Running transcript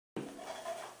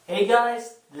Hey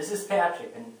guys, this is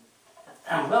Patrick,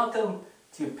 and welcome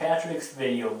to Patrick's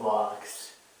Video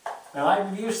Vlogs. Now I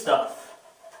review stuff,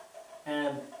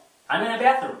 and I'm in a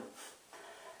bathroom.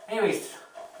 Anyways,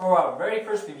 for our very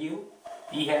first review,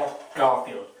 we have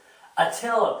Garfield, A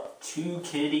Tale of Two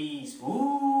Kitties.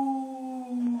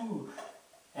 Ooh!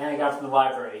 And I got it from the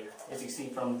library, as you see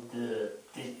from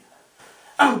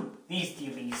these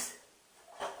DVDs.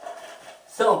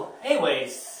 So,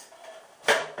 anyways.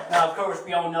 Now, of course,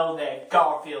 we all know that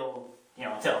Garfield, A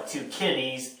Tale of Two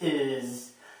Kitties,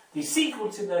 is the sequel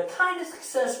to the kind of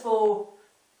successful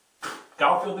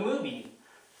Garfield the movie,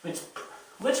 which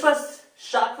was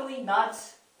shockingly not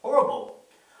horrible,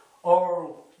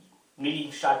 or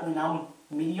maybe shockingly not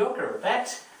mediocre. In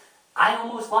fact, I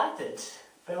almost liked it.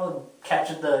 If I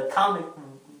captured the comic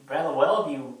rather well,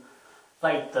 if you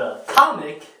like the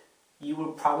comic, you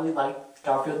would probably like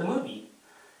Garfield the movie.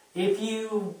 If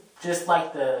you just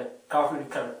like the Garfield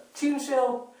cartoon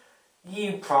show,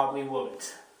 you probably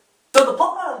wouldn't. So the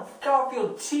plot of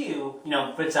Garfield 2,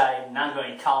 which I'm not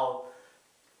going to call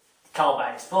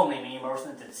by its full name anymore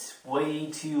since it's way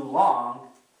too long,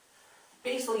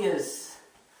 basically is,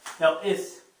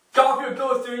 it's Garfield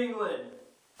goes to England.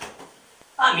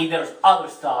 I mean, there's other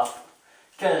stuff,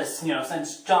 because,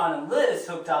 since John and Liz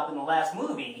hooked up in the last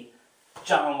movie,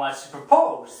 John wants to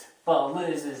propose, but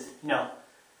Liz is,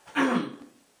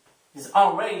 is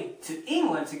on her way to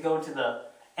England to go to the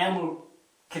annual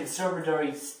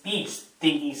conservatory speech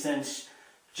thingy since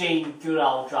Jane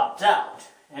Goodall dropped out.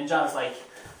 And John's like,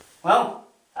 well,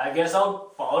 I guess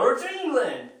I'll follow her to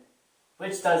England.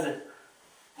 Which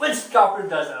Garfield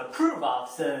doesn't approve of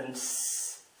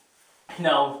since,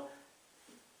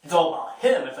 it's all about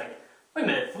him. It's like, wait a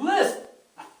minute, if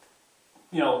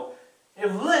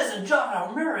Liz and John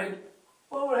are married,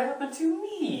 what would happen to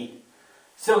me?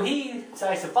 So he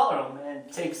decides to follow him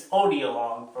and takes Odie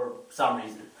along for some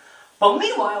reason. But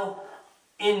meanwhile,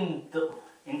 in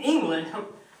England,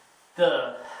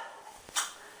 there's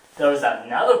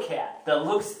another cat that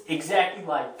looks exactly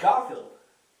like Garfield,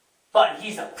 but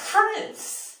he's a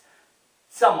prince.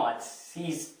 Somewhat.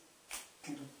 He's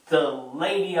the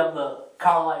lady of the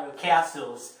Carlisle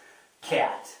Castle's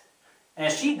cat,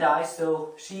 and she dies,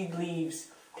 so she leaves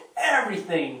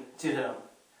everything to him.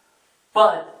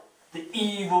 But the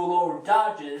evil Lord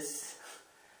Dodges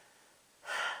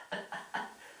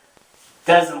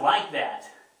doesn't like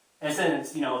that. And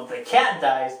since, the cat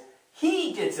dies,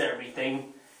 he gets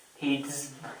everything. He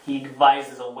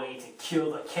devises a way to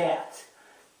kill the cat.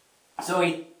 So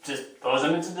he just throws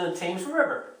him into the Thames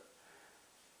River.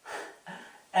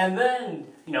 And then,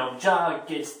 John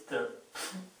gets the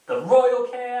royal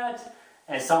cat,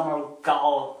 and somehow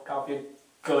Garfield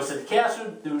goes to the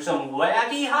castle, do some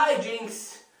wacky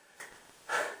hijinks.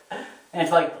 And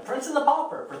it's like the Prince and the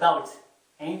Pauper without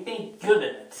anything good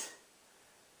in it.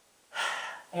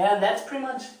 And that's pretty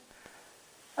much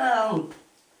the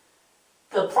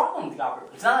problem with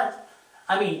Garfield. It's not,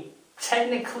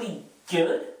 technically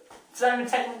good. It's not even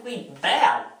technically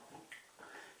bad.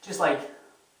 Just like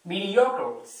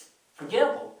mediocre. It's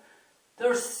forgettable.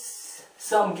 There's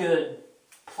some good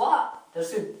plot.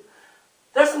 There's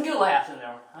some good laughs in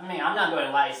there. I'm not going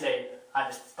to lie and say I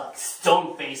just like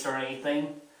stone face or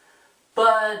anything.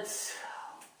 But,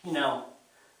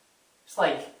 it's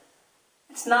like,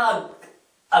 it's not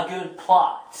a good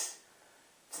plot.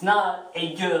 It's not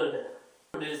a good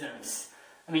business.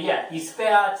 Yeah, he's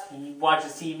fat, he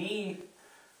watches TV,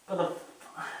 but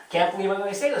I can't believe I'm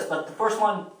going to say this, but the first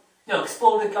one,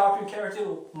 exploded Garfield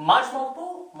character much more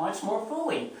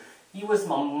fully. He was a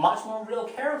much more real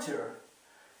character.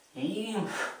 He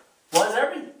was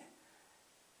everything.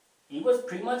 He was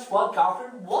pretty much what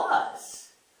Garfield was.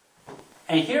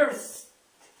 And here,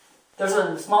 there's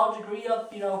a small degree of,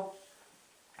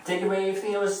 taking away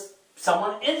everything that was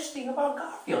somewhat interesting about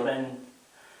Garfield. And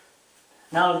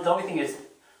now the only thing is,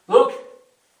 look,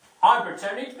 I'm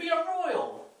pretending to be a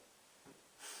royal.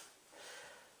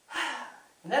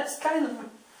 And that's kind of,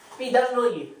 doesn't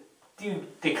really do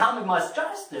the comic much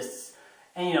justice.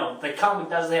 And, the comic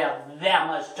doesn't have that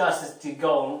much justice to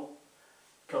go,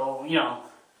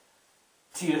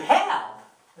 to have.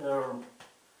 Or,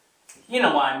 you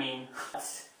know what I mean.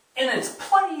 In its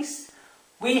place,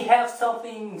 we have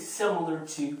something similar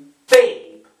to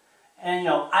Babe. And,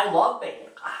 I love Babe.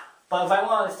 But if I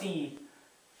want to see,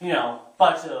 a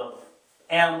bunch of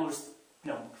animals,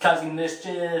 causing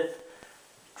mischief,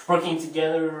 working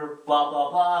together, blah, blah,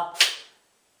 blah,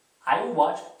 I would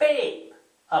watch Babe,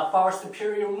 a far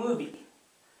superior movie.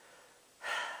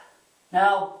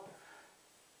 Now,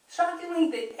 shockingly,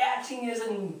 the acting is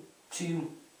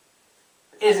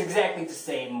exactly the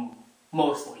same,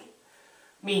 mostly.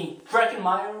 I mean,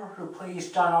 Breckenmeyer, who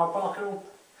plays John Arbuckle,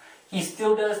 he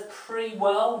still does pretty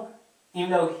well,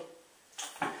 even though,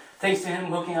 thanks to him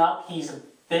hooking up, he's a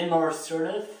bit more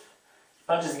assertive. He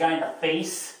punches the guy in the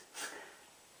face,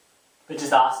 which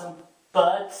is awesome.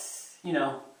 But, you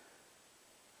know,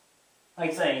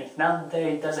 like I say, now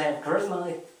that he doesn't have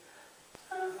charisma,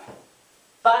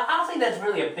 but I don't think that's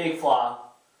really a big flaw,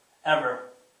 ever.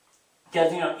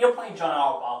 Because, you know, you're playing John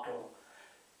Arbuckle.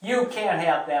 You can't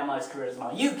have that much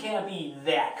charisma. You can't be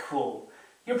that cool.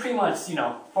 You're pretty much, you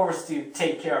know, forced to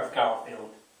take care of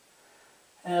Garfield.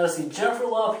 And let's see, Jennifer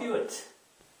Love Hewitt.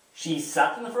 She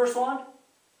sucked in the first one.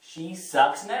 She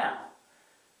sucks now.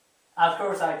 Of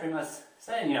course, I pretty much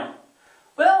said, you know,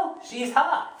 well, she's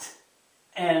hot.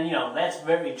 And, you know, that's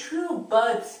very true,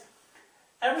 but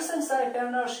ever since I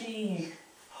found out she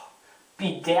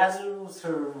bedazzles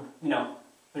her, you know,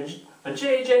 her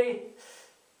JJ,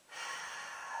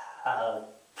 God,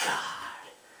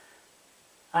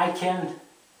 I can't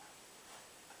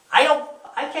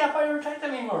find her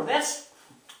attractive anymore. That's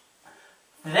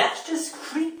just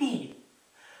creepy.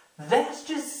 That's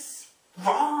just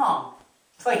wrong.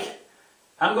 It's like,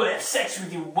 I'm going to have sex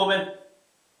with you, woman.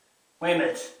 Wait a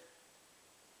minute.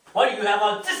 Why do you have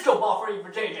a disco ball for you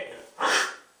for JJ?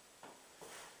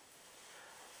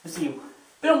 Let's see.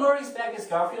 Bill Murray's back as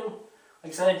Garfield.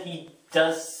 Like I said, he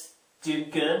does do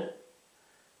good.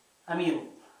 I mean,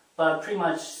 but pretty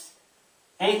much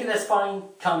anything that's funny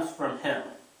comes from him.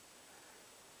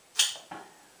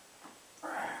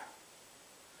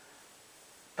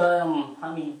 But,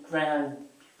 I mean,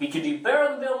 we could do better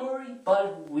than Bill Murray,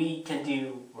 but we can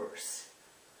do worse.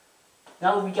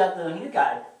 Now we got the new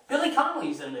guy. Billy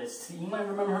Connolly's in this. You might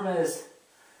remember him as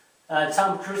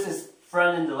Tom Cruise's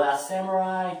friend in The Last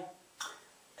Samurai,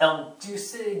 El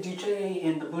Duce in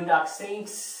The Boondock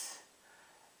Saints,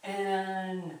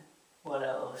 and what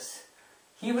else?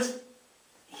 He was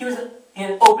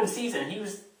in Open Season. He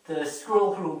was the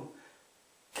squirrel who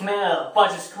commanded a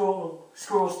bunch of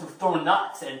squirrels to throw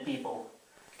nuts at people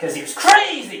because he was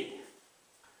crazy.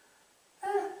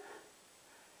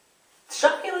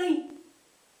 Shockingly,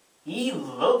 he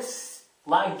looks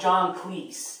like John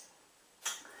Cleese.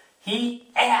 He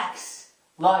acts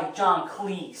like John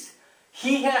Cleese.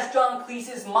 He has John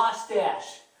Cleese's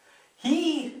mustache.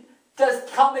 He does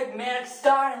comic manic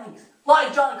stylings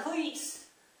like John Cleese.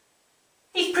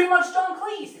 He's pretty much John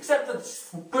Cleese, except the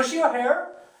bushier hair,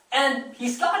 and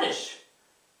he's Scottish.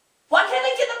 Why can't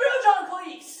they get the real John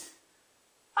Cleese?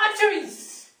 I'm sure he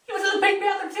was in the Pink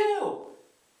Panther too.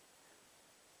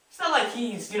 It's not like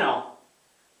he's, you know,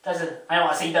 I don't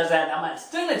want to say he does that much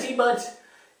dignity, but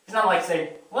it's not like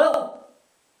saying, well,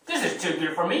 this is too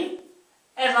good for me.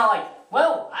 And it's not like,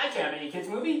 well, I can't make a kids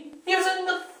movie. He was in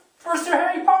the first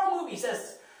Harry Potter movie,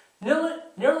 says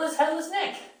Nearless Headless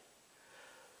Nick.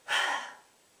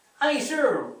 I mean,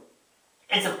 sure,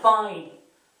 it's a fine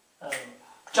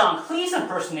John Cleese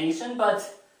impersonation, but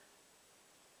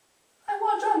I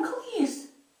want John Cleese.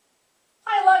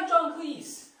 I like John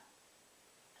Cleese.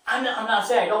 I'm not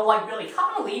saying I don't like Billy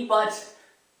Connolly, but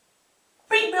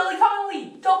be Billy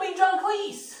Connolly. Don't be John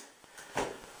Cleese.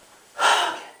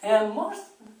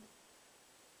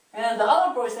 And the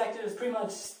other voice actor is pretty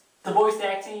much the voice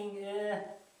acting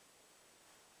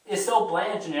is so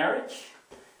bland and generic.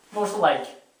 Mostly like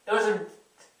it was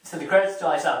to the credits till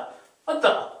I saw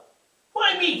what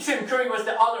do you mean Tim Curry was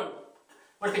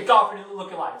the Garfield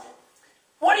lookalike?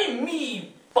 What do you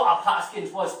mean Bob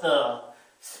Hoskins was the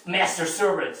master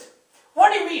servant?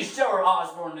 What do you mean Sarah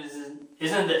Osborne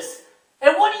is in this?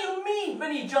 And what do you mean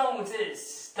Vinnie Jones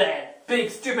is that big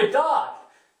stupid dog?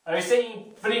 Are you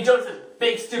saying Vinnie Jones is a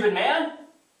big stupid man?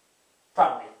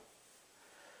 Probably.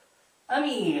 I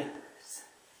mean,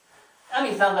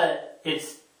 it's not that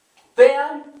it's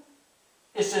bad.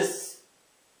 It's just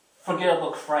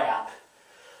forgettable crap.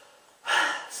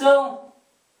 So,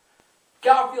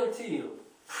 Garfield 2.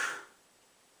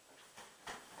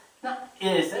 Now,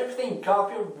 is everything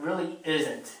Garfield really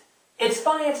isn't. It's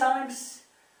funny at times.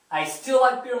 I still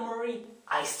like Bill Murray.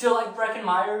 I still like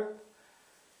Breckenmeyer.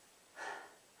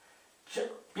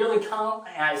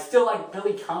 I still like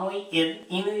Billy Connolly,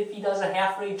 even if he does a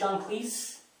half-rate John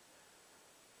Cleese.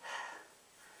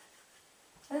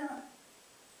 Yeah.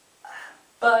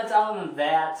 But other than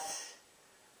that,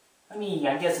 I mean,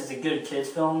 I guess it's a good kids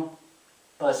film.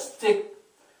 But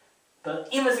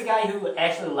even as a guy who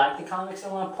actually liked the comics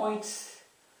at one point, skip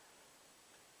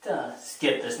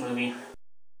this movie.